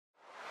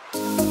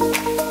Hello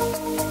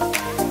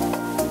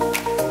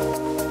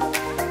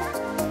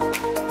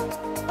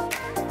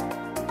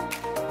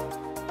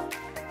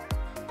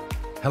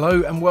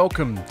and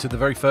welcome to the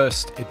very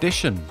first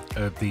edition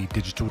of the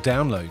Digital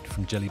Download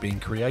from Jelly Bean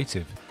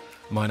Creative.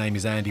 My name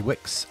is Andy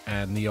Wicks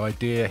and the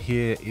idea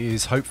here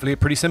is hopefully a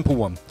pretty simple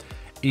one.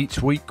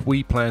 Each week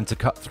we plan to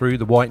cut through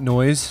the white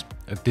noise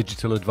of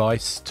digital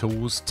advice,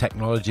 tools,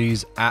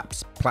 technologies,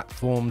 apps,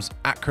 platforms,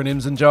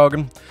 acronyms and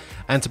jargon,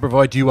 and to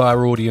provide you,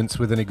 our audience,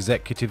 with an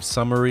executive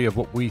summary of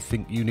what we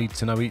think you need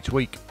to know each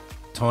week.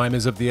 Time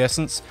is of the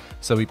essence,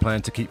 so we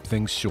plan to keep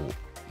things short,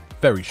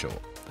 very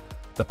short.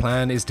 The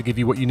plan is to give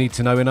you what you need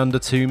to know in under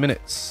 2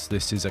 minutes.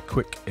 This is a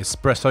quick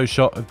espresso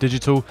shot of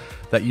digital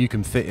that you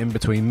can fit in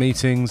between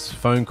meetings,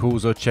 phone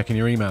calls or checking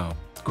your email.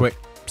 Quick,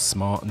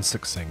 smart and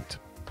succinct.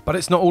 But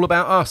it's not all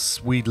about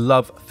us. We'd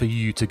love for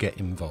you to get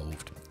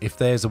involved. If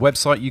there's a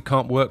website you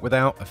can't work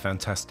without, a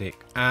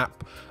fantastic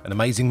app, an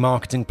amazing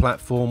marketing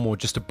platform, or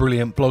just a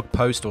brilliant blog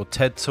post or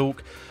TED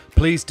talk,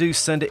 please do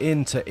send it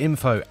in to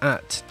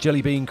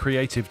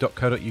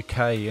info@jellybeancreative.co.uk,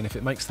 and if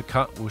it makes the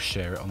cut, we'll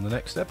share it on the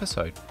next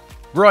episode.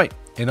 Right,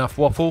 enough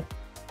waffle,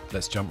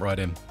 let's jump right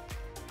in.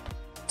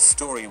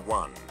 Story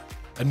 1.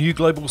 A new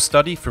global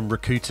study from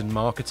Rakuten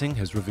Marketing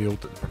has revealed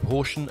that the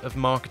proportion of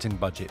marketing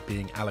budget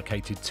being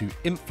allocated to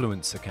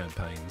influencer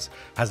campaigns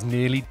has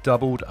nearly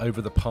doubled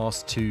over the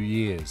past 2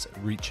 years,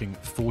 reaching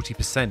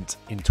 40%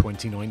 in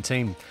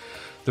 2019.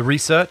 The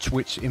research,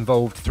 which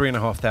involved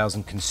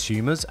 3,500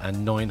 consumers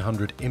and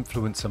 900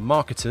 influencer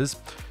marketers,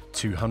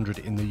 200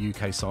 in the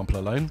UK sample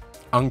alone,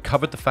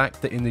 uncovered the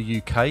fact that in the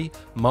UK,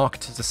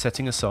 marketers are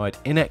setting aside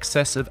in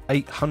excess of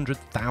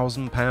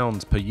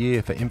 £800,000 per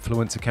year for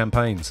influencer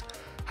campaigns.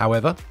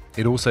 However,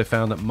 it also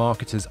found that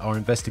marketers are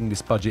investing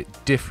this budget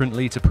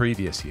differently to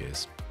previous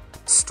years.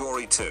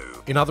 Story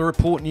 2. In other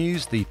report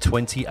news, the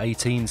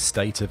 2018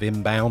 State of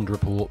Inbound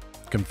report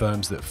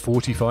confirms that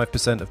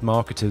 45% of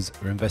marketers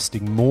are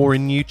investing more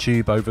in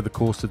YouTube over the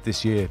course of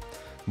this year,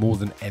 more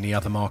than any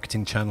other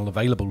marketing channel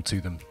available to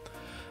them.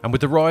 And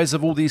with the rise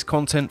of all these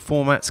content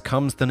formats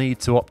comes the need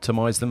to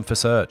optimize them for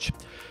search.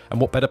 And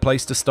what better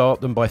place to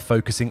start than by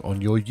focusing on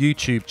your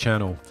YouTube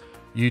channel?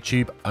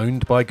 YouTube,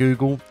 owned by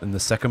Google and the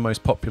second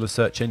most popular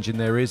search engine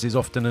there is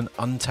often an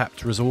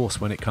untapped resource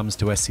when it comes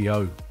to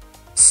SEO.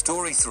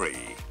 Story 3.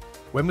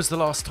 When was the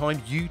last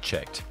time you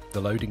checked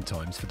the loading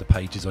times for the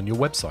pages on your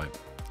website?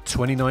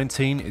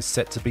 2019 is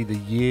set to be the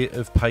year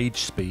of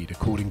page speed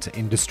according to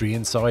industry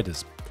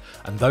insiders.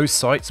 And those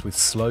sites with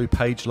slow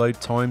page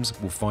load times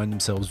will find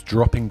themselves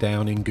dropping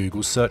down in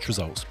Google's search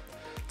results.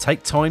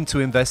 Take time to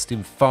invest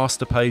in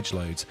faster page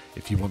loads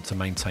if you want to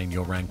maintain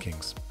your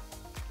rankings.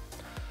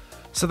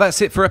 So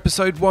that's it for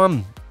episode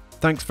 1.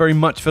 Thanks very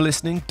much for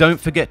listening. Don't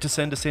forget to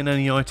send us in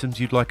any items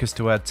you'd like us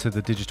to add to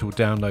the digital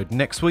download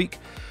next week.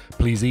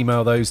 Please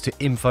email those to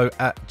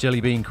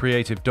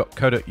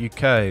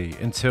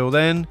info@jellybeancreative.co.uk. Until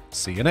then,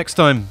 see you next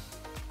time.